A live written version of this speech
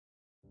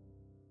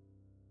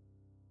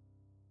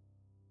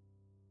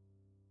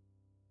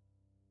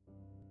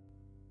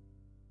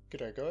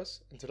G'day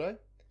guys, and today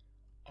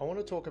I want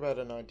to talk about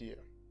an idea.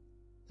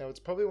 Now it's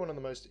probably one of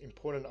the most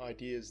important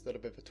ideas that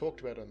I've ever talked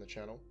about on the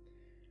channel,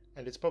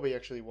 and it's probably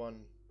actually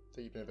one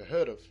that you've never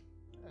heard of.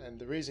 And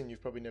the reason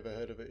you've probably never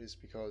heard of it is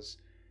because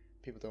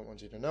people don't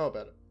want you to know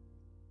about it.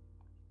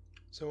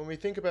 So when we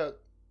think about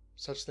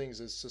such things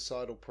as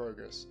societal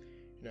progress,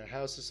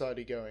 how's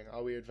society going?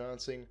 Are we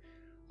advancing?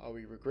 Are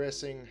we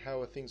regressing?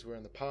 How are things were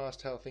in the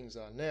past? How things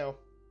are now?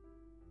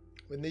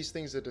 When these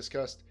things are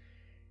discussed,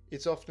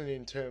 it's often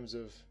in terms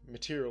of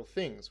material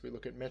things. We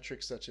look at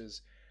metrics such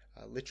as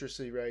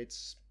literacy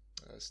rates,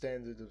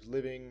 standard of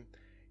living,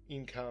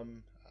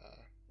 income,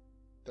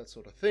 that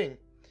sort of thing.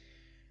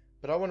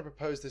 But I want to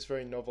propose this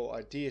very novel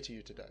idea to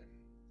you today.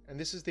 And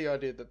this is the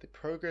idea that the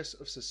progress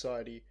of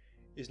society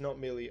is not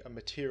merely a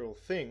material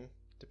thing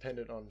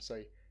dependent on,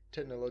 say,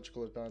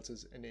 technological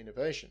advances and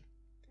innovation.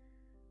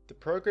 The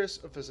progress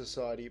of a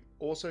society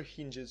also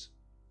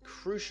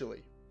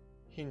crucially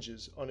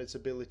hinges on its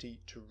ability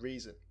to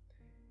reason.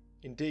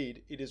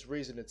 Indeed, it is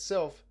reason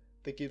itself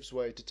that gives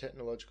way to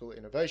technological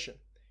innovation,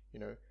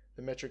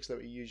 the metrics that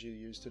we usually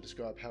use to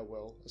describe how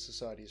well a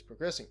society is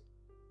progressing.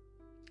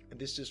 And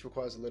this just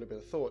requires a little bit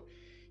of thought.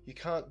 You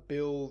can't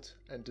build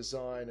and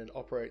design and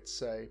operate,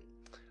 say,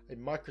 a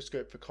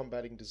microscope for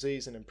combating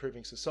disease and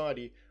improving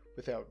society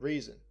without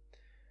reason.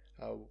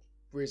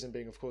 Reason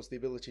being, of course, the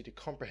ability to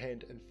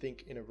comprehend and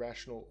think in a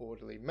rational,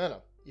 orderly manner.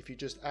 If you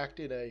just act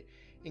in a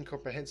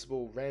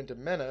incomprehensible,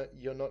 random manner,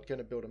 you're not going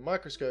to build a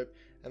microscope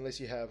unless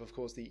you have, of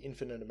course, the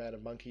infinite amount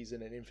of monkeys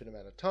in an infinite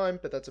amount of time,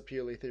 but that's a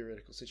purely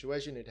theoretical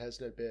situation.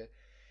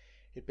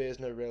 It bears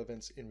no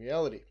relevance in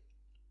reality.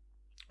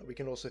 We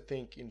can also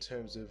think in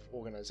terms of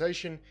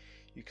organization.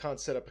 You can't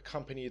set up a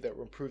company that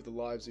will improve the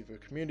lives of your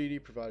community,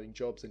 providing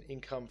jobs and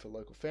income for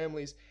local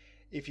families,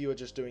 if you are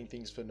just doing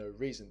things for no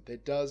reason. There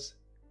does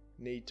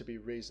need to be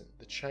reason.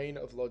 The chain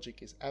of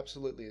logic is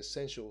absolutely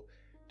essential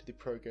to the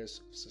progress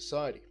of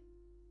society.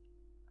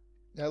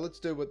 Now let's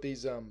do what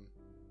these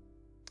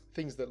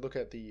things that look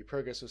at the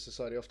progress of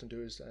society often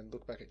do is and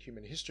look back at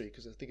human history,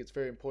 because I think it's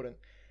very important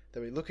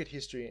that we look at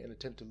history and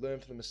attempt to learn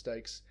from the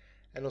mistakes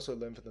and also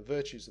learn from the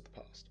virtues of the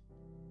past.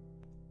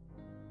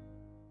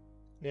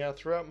 Now,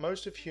 throughout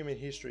most of human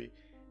history,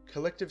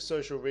 collective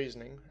social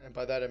reasoning, and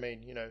by that I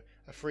mean,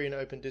 a free and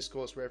open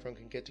discourse where everyone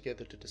can get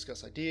together to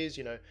discuss ideas,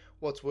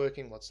 what's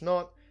working, what's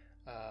not,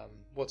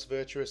 what's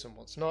virtuous and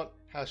what's not,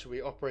 how should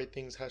we operate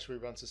things, how should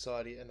we run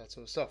society, and that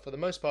sort of stuff. For the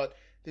most part,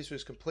 this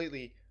was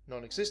completely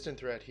non-existent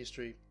throughout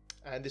history,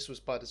 and this was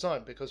by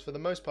design, because for the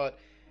most part,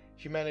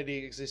 humanity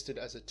existed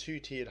as a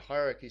two-tiered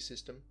hierarchy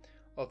system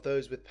of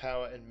those with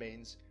power and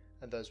means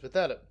and those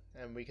without it.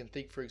 And we can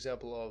think, for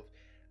example, of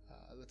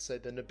let's say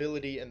the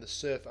nobility and the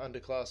serf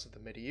underclass of the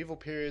medieval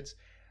periods,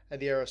 and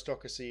the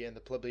aristocracy and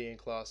the plebeian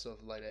class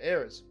of later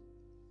eras.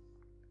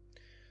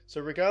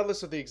 So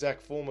regardless of the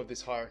exact form of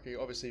this hierarchy,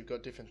 obviously you've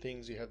got different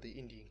things. You have the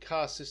Indian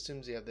caste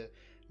systems, you have the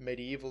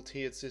medieval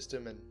tiered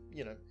system, and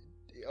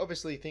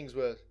obviously things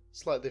were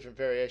slightly different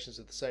variations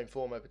of the same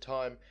form over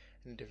time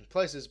and in different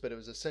places, but it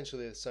was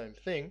essentially the same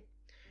thing.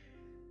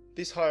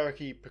 This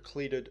hierarchy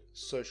precluded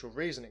social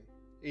reasoning,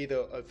 either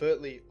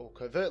overtly or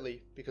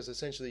covertly, because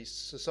essentially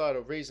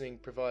societal reasoning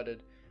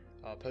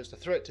posed a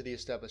threat to the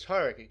established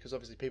hierarchy, because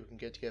obviously people can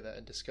get together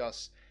and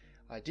discuss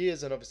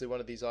ideas, and obviously one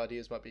of these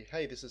ideas might be,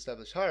 hey, this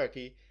established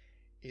hierarchy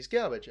is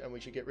garbage and we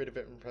should get rid of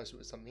it and replace it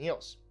with something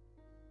else.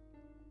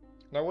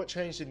 Now, what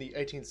changed in the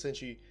 18th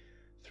century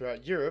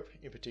throughout Europe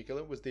in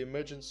particular was the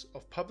emergence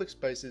of public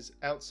spaces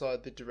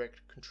outside the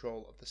direct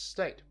control of the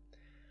state.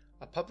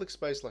 A public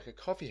space like a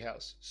coffee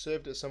house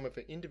served as somewhere for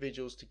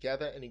individuals to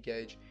gather and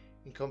engage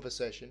in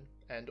conversation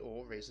and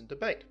or reasoned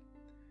debate.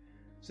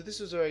 So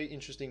this was a very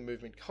interesting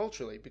movement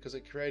culturally, because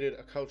it created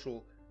a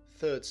cultural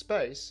third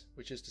space,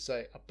 which is to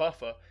say a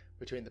buffer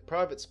between the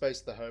private space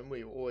of the home, where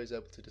you're always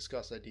able to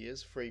discuss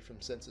ideas free from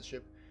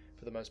censorship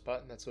for the most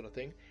part and that sort of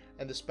thing,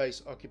 and the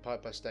space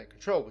occupied by state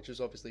control, which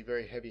was obviously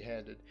very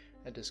heavy-handed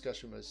and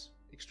discussion was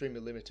extremely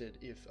limited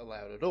if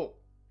allowed at all.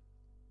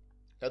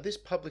 Now this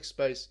public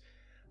space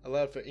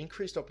allowed for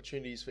increased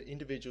opportunities for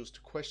individuals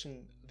to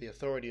question the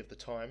authority of the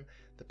time,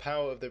 the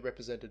power of the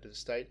representative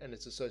state and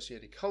its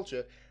associated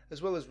culture,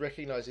 as well as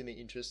recognizing the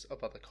interests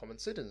of other common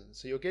citizens.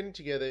 So you're getting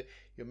together,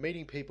 you're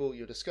meeting people,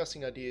 you're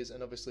discussing ideas,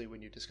 and obviously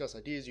when you discuss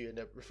ideas you end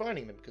up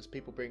refining them, because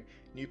people bring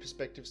new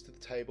perspectives to the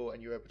table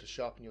and you're able to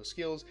sharpen your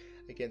skills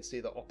against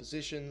either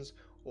oppositions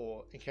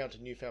or encounter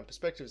newfound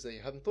perspectives that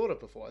you hadn't thought of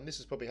before. And this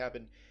has probably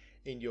happened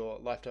in your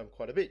lifetime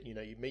quite a bit. You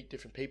meet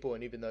different people,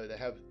 and even though they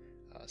have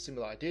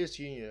similar ideas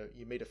to you,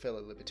 you meet a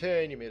fellow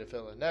libertarian, you meet a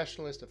fellow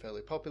nationalist, a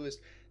fellow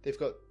populist, they've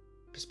got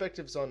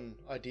perspectives on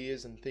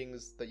ideas and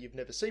things that you've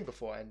never seen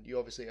before, and you're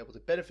obviously able to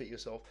benefit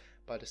yourself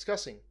by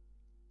discussing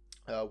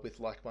with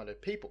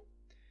like-minded people.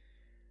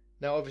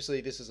 Now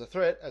obviously this is a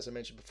threat, as I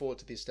mentioned before,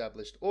 to the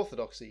established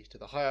orthodoxy, to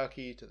the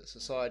hierarchy, to the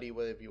society,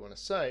 whatever you want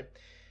to say,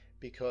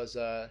 because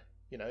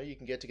you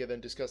can get together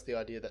and discuss the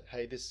idea that,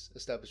 hey, this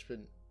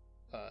establishment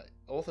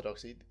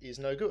orthodoxy is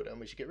no good and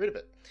we should get rid of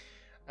it.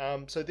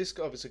 So this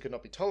obviously could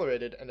not be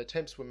tolerated, and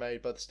attempts were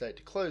made by the state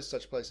to close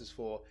such places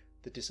for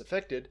the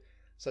disaffected,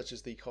 such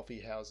as the coffee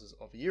houses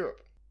of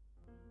Europe.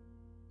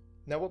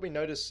 Now, what we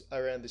notice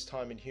around this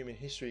time in human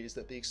history is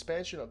that the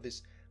expansion of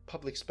this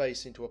public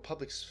space into a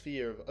public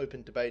sphere of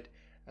open debate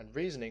and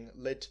reasoning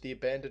led to the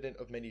abandonment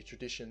of many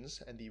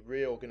traditions and the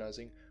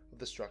reorganizing of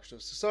the structure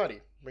of society,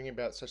 bringing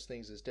about such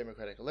things as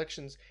democratic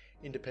elections,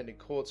 independent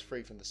courts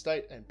free from the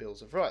state, and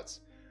bills of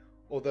rights.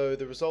 Although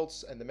the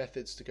results and the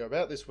methods to go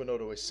about this were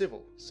not always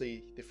civil,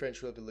 see the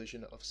French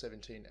Revolution of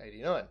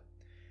 1789.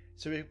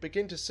 So we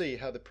begin to see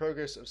how the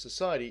progress of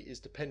society is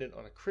dependent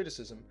on a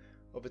criticism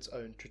of its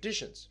own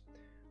traditions,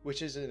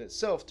 which is in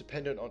itself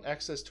dependent on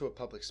access to a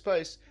public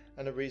space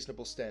and a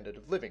reasonable standard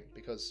of living,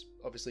 because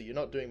obviously you're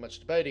not doing much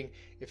debating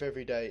if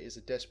every day is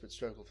a desperate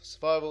struggle for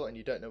survival and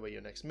you don't know where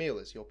your next meal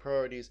is. Your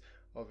priorities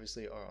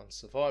obviously are on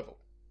survival.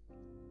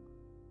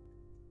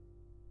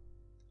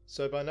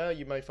 So by now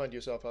you may find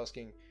yourself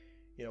asking,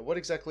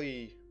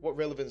 what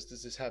relevance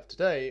does this have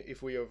today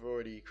if we have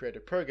already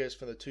created progress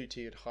from the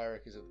two-tiered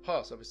hierarchies of the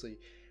past? Obviously,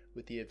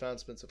 with the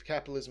advancements of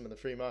capitalism and the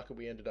free market,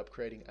 we ended up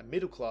creating a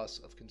middle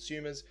class of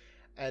consumers,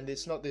 and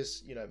it's not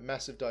this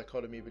massive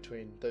dichotomy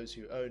between those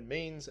who own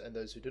means and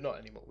those who do not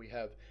anymore. We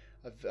have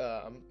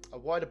a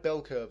wider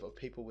bell curve of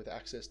people with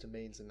access to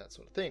means and that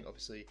sort of thing.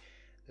 Obviously,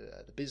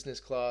 the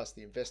business class,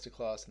 the investor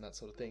class, and that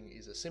sort of thing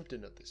is a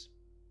symptom of this.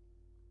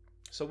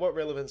 So what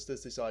relevance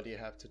does this idea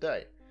have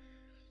today?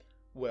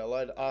 Well,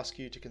 I'd ask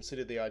you to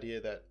consider the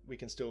idea that we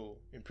can still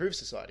improve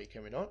society,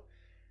 can we not?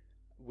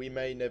 We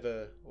may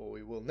never, or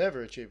we will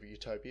never achieve a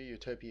utopia.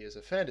 Utopia is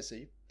a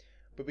fantasy,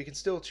 but we can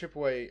still chip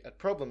away at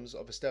problems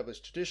of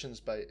established traditions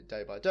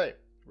day by day,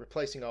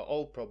 replacing our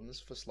old problems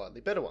for slightly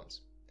better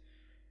ones.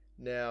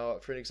 Now,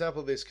 for an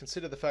example of this,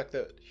 consider the fact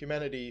that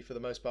humanity, for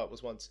the most part,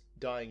 was once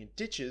dying in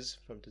ditches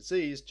from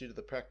disease due to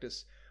the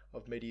practice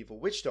of medieval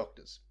witch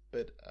doctors,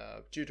 but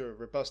due to a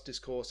robust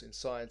discourse in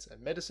science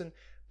and medicine,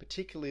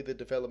 particularly the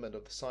development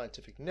of the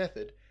scientific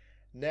method,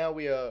 now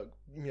we are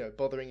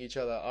bothering each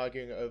other,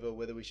 arguing over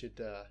whether we should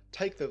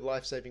take the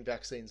life-saving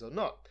vaccines or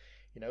not.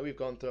 We've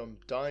gone from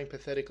dying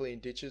pathetically in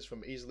ditches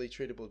from easily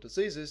treatable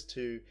diseases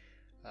to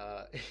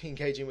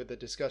engaging with a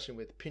discussion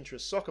with Pinterest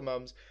soccer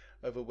mums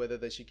over whether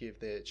they should give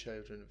their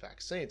children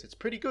vaccines. It's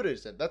pretty good,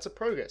 isn't it? That's a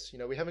progress.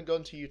 We haven't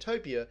gone to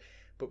utopia,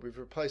 but we've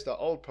replaced our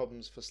old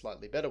problems for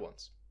slightly better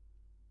ones.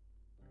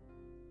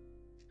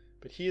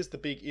 But here's the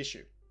big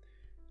issue.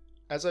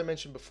 As I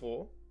mentioned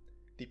before,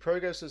 the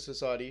progress of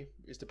society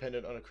is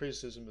dependent on a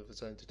criticism of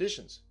its own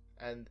traditions,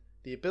 and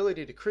the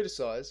ability to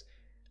criticize,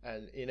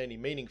 and in any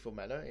meaningful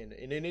manner,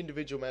 in an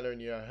individual manner in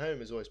your own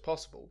home is always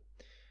possible,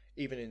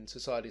 even in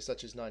societies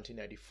such as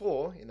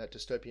 1984, in that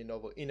dystopian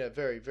novel, in a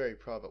very, very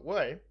private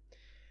way.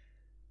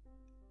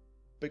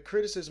 But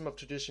criticism of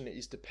tradition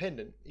is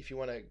dependent, if you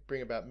want to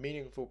bring about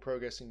meaningful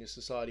progress in your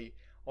society,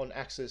 on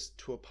access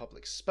to a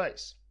public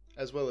space,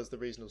 as well as the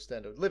reasonable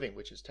standard of living,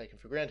 which is taken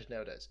for granted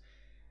nowadays.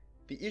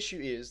 The issue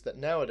is that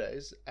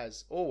nowadays,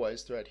 as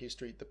always throughout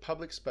history, the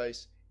public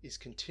space is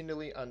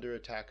continually under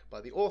attack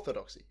by the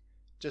orthodoxy,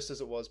 just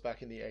as it was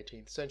back in the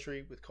 18th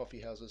century with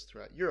coffee houses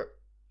throughout Europe.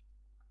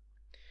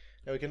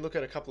 Now we can look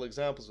at a couple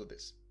examples of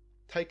this.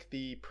 Take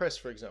the press,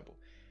 for example.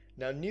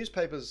 Now,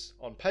 newspapers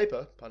on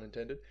paper, pun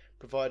intended,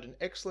 provide an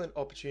excellent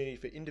opportunity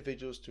for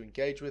individuals to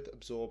engage with,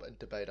 absorb, and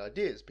debate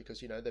ideas because,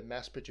 they're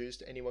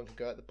mass-produced, anyone can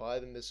go out and buy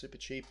them, they're super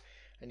cheap,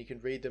 and you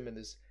can read them, and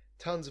there's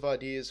tons of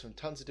ideas from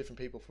tons of different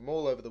people from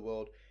all over the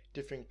world,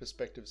 differing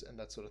perspectives and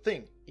that sort of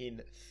thing, in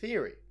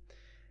theory.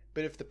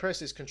 But if the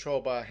press is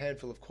controlled by a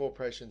handful of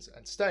corporations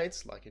and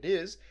states, like it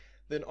is,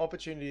 then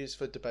opportunities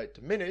for debate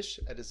diminish,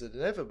 and it is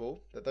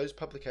inevitable that those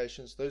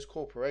publications, those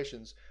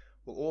corporations,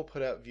 will all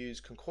put out views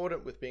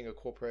concordant with being a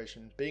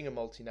corporation, being a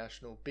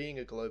multinational, being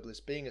a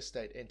globalist, being a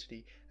state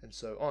entity, and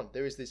so on.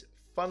 There is this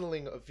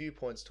funneling of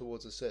viewpoints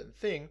towards a certain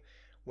thing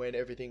when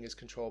everything is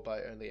controlled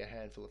by only a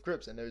handful of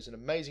groups. And there's an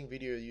amazing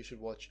video you should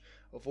watch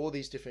of all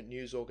these different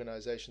news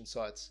organization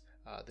sites,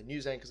 the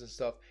news anchors and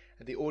stuff,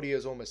 and the audio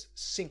is almost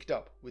synced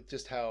up with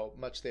just how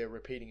much they're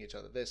repeating each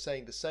other. They're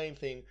saying the same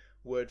thing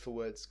word for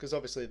word, because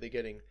obviously they're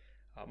getting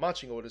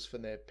marching orders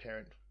from their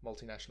parent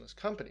multinationalist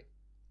company.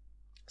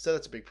 So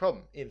that's a big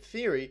problem. In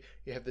theory,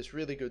 you have this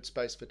really good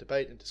space for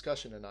debate and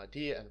discussion and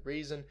idea and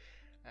reason,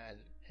 and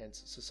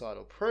hence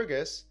societal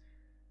progress.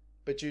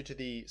 But due to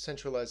the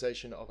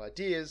centralization of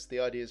ideas, the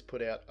ideas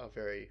put out are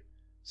very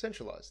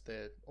centralized.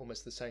 They're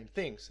almost the same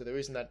thing. So there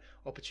isn't that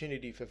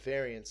opportunity for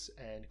variance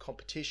and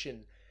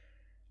competition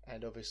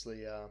and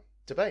obviously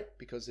debate,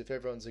 because if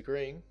everyone's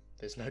agreeing,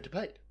 there's no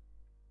debate.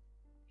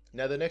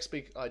 Now the next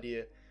big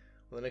idea,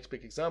 well, the next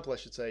big example I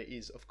should say,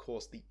 is of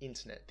course the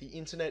internet. The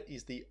internet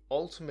is the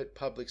ultimate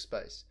public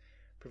space,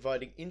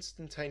 providing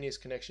instantaneous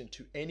connection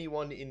to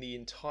anyone in the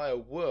entire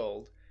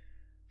world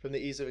from the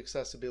ease of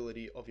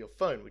accessibility of your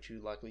phone, which you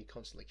likely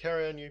constantly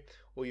carry on you,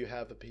 or you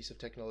have a piece of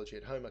technology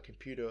at home, a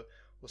computer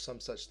or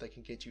some such that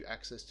can get you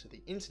access to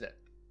the internet.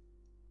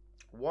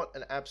 What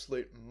an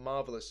absolute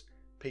marvelous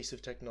piece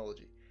of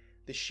technology.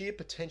 The sheer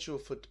potential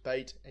for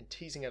debate and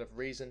teasing out of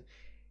reason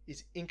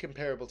is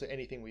incomparable to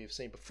anything we have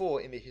seen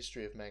before in the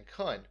history of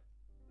mankind.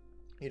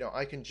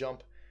 I can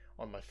jump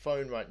on my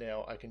phone right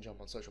now. I can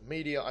jump on social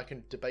media. I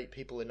can debate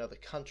people in other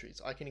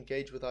countries. I can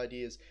engage with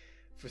ideas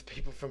with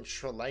people from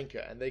Sri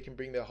Lanka, and they can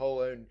bring their whole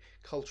own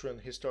cultural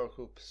and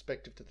historical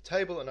perspective to the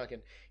table, and I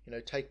can,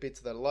 take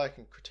bits that I like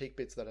and critique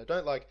bits that I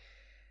don't like.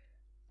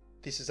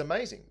 This is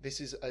amazing.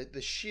 This is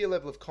the sheer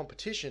level of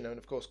competition, and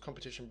of course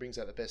competition brings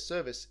out the best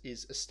service,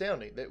 is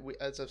astounding. That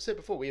as I've said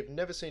before, we have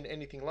never seen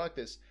anything like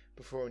this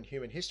before in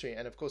human history,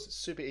 and of course it's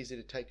super easy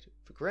to take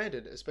for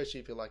granted, especially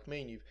if you're like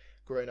me and you've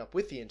grown up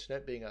with the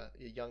internet, being a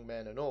young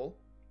man and all.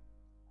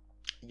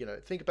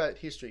 Think about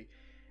history.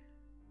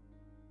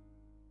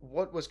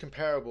 What was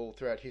comparable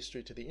throughout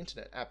history to the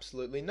internet?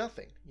 Absolutely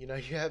nothing. You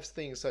have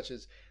things such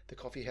as the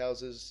coffee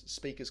houses,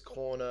 Speaker's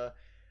Corner,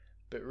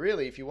 but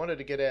really, if you wanted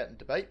to get out and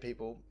debate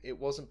people, it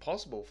wasn't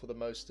possible for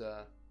most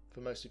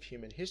of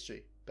human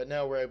history. But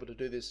now we're able to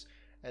do this,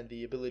 and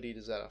the ability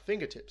is at our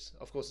fingertips.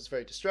 Of course, it's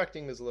very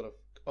distracting. There's a lot of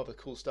other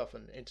cool stuff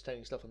and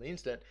entertaining stuff on the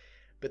internet,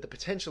 but the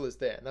potential is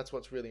there, and that's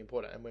what's really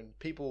important. And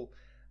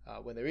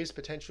when there is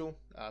potential,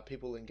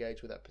 people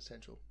engage with that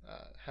potential.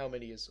 How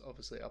many is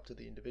obviously up to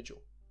the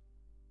individual.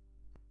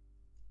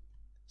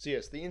 So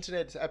yes, the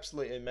internet is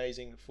absolutely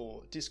amazing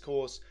for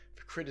discourse,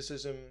 for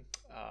criticism,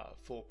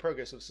 for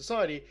progress of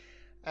society,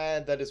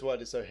 and that is why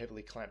it is so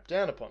heavily clamped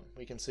down upon.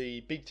 We can see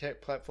big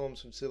tech platforms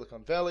from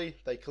Silicon Valley.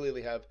 They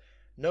clearly have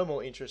no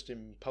more interest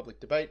in public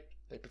debate.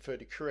 They prefer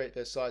to curate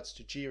their sites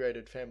to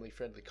G-rated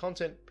family-friendly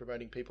content,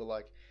 promoting people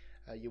like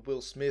your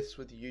Will Smiths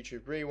with the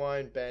YouTube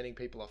Rewind, banning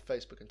people off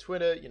Facebook and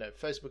Twitter.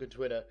 Facebook and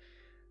Twitter,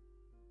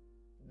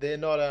 they're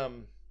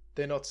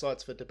not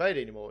sites for debate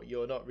anymore.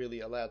 You're not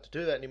really allowed to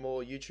do that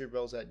anymore. YouTube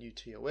rolls out new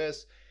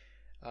TOS,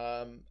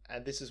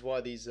 and this is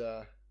why these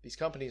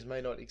companies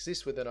may not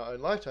exist within our own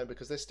lifetime,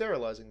 because they're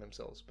sterilizing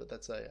themselves. But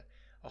that's a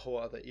whole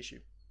other issue.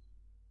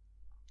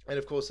 And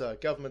of course,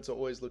 governments are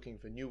always looking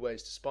for new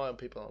ways to spy on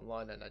people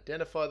online and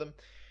identify them.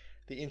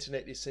 The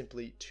internet is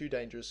simply too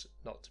dangerous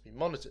not to be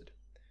monitored.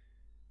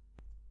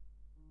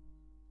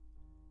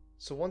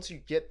 So once you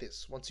get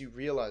this, once you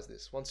realize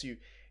this, once you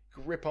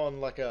grip on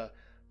like a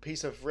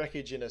piece of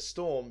wreckage in a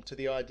storm to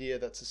the idea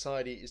that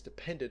society is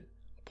dependent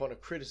upon a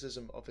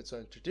criticism of its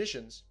own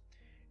traditions,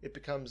 it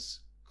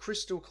becomes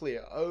crystal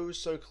clear, oh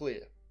so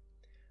clear,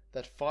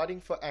 that fighting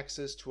for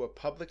access to a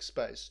public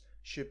space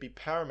should be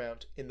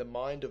paramount in the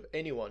mind of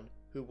anyone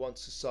who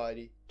wants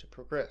society to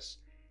progress,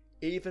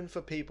 even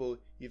for people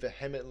you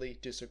vehemently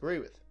disagree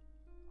with.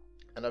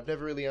 And I've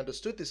never really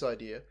understood this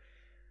idea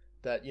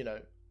that,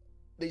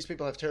 these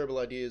people have terrible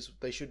ideas,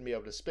 they shouldn't be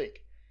able to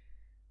speak.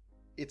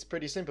 It's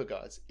pretty simple,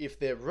 guys. If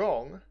they're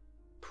wrong,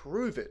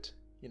 prove it.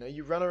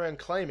 You run around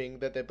claiming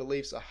that their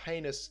beliefs are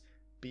heinous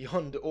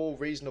beyond all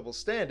reasonable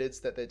standards,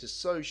 that they're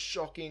just so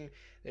shocking,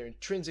 they're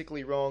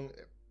intrinsically wrong,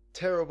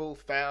 terrible,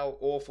 foul,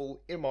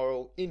 awful,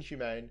 immoral,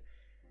 inhumane.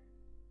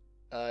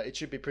 It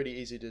should be pretty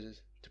easy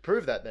to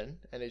prove that then,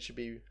 and it should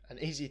be an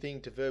easy thing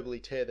to verbally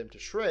tear them to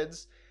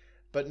shreds,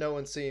 but no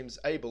one seems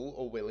able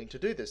or willing to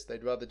do this.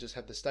 They'd rather just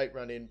have the state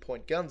run in,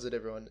 point guns at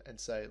everyone, and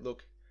say,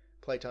 look,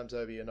 playtime's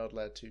over, you're not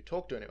allowed to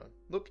talk to anyone.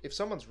 Look, if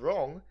someone's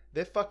wrong,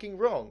 they're fucking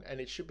wrong,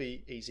 and it should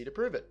be easy to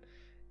prove it.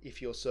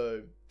 If you're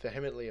so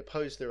vehemently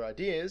opposed to their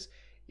ideas,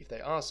 if they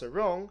are so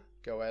wrong,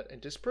 go out and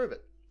disprove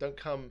it. Don't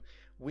come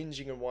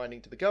whinging and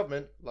whining to the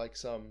government like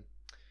some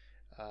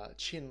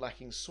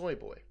chin-lacking soy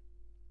boy.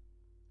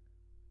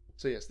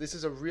 So yes, this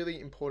is a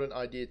really important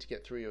idea to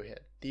get through your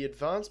head. The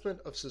advancement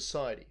of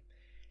society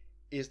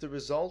is the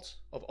result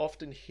of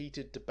often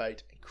heated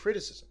debate and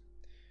criticism.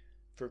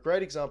 For a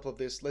great example of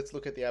this, let's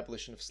look at the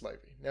abolition of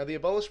slavery. Now, the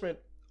abolishment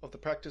of the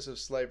practice of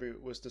slavery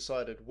was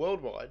decided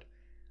worldwide,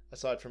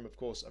 aside from, of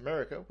course,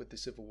 America with the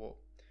Civil War,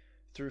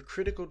 through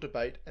critical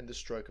debate and the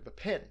stroke of a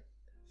pen.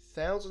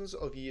 Thousands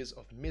of years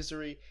of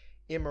misery,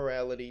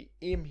 immorality,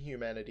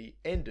 inhumanity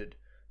ended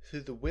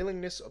through the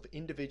willingness of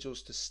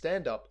individuals to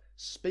stand up,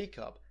 speak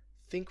up,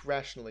 think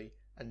rationally,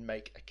 and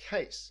make a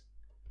case.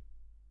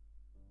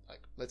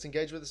 Let's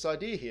engage with this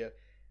idea here.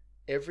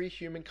 Every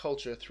human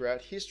culture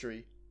throughout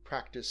history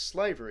practiced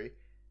slavery,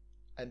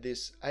 and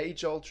this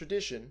age-old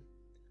tradition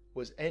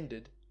was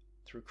ended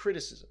through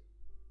criticism,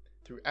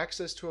 through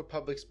access to a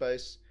public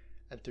space,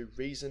 and through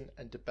reason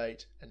and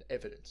debate and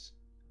evidence.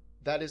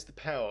 That is the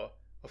power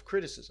of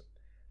criticism.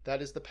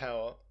 That is the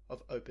power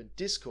of open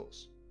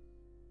discourse.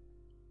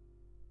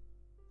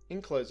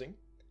 In closing,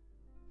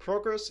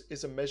 progress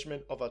is a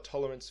measurement of our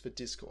tolerance for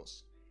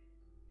discourse.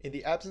 In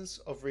the absence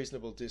of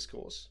reasonable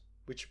discourse,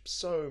 which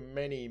so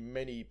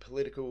many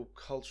political,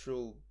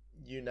 cultural,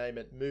 you name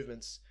it,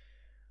 movements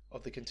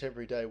of the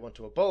contemporary day want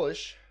to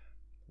abolish,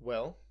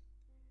 well,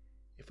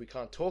 if we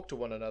can't talk to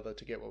one another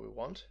to get what we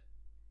want,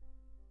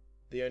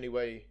 the only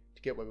way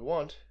to get what we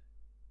want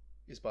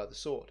is by the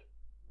sword.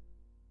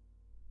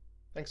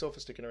 Thanks all for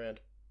sticking around,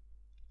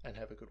 and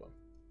have a good one.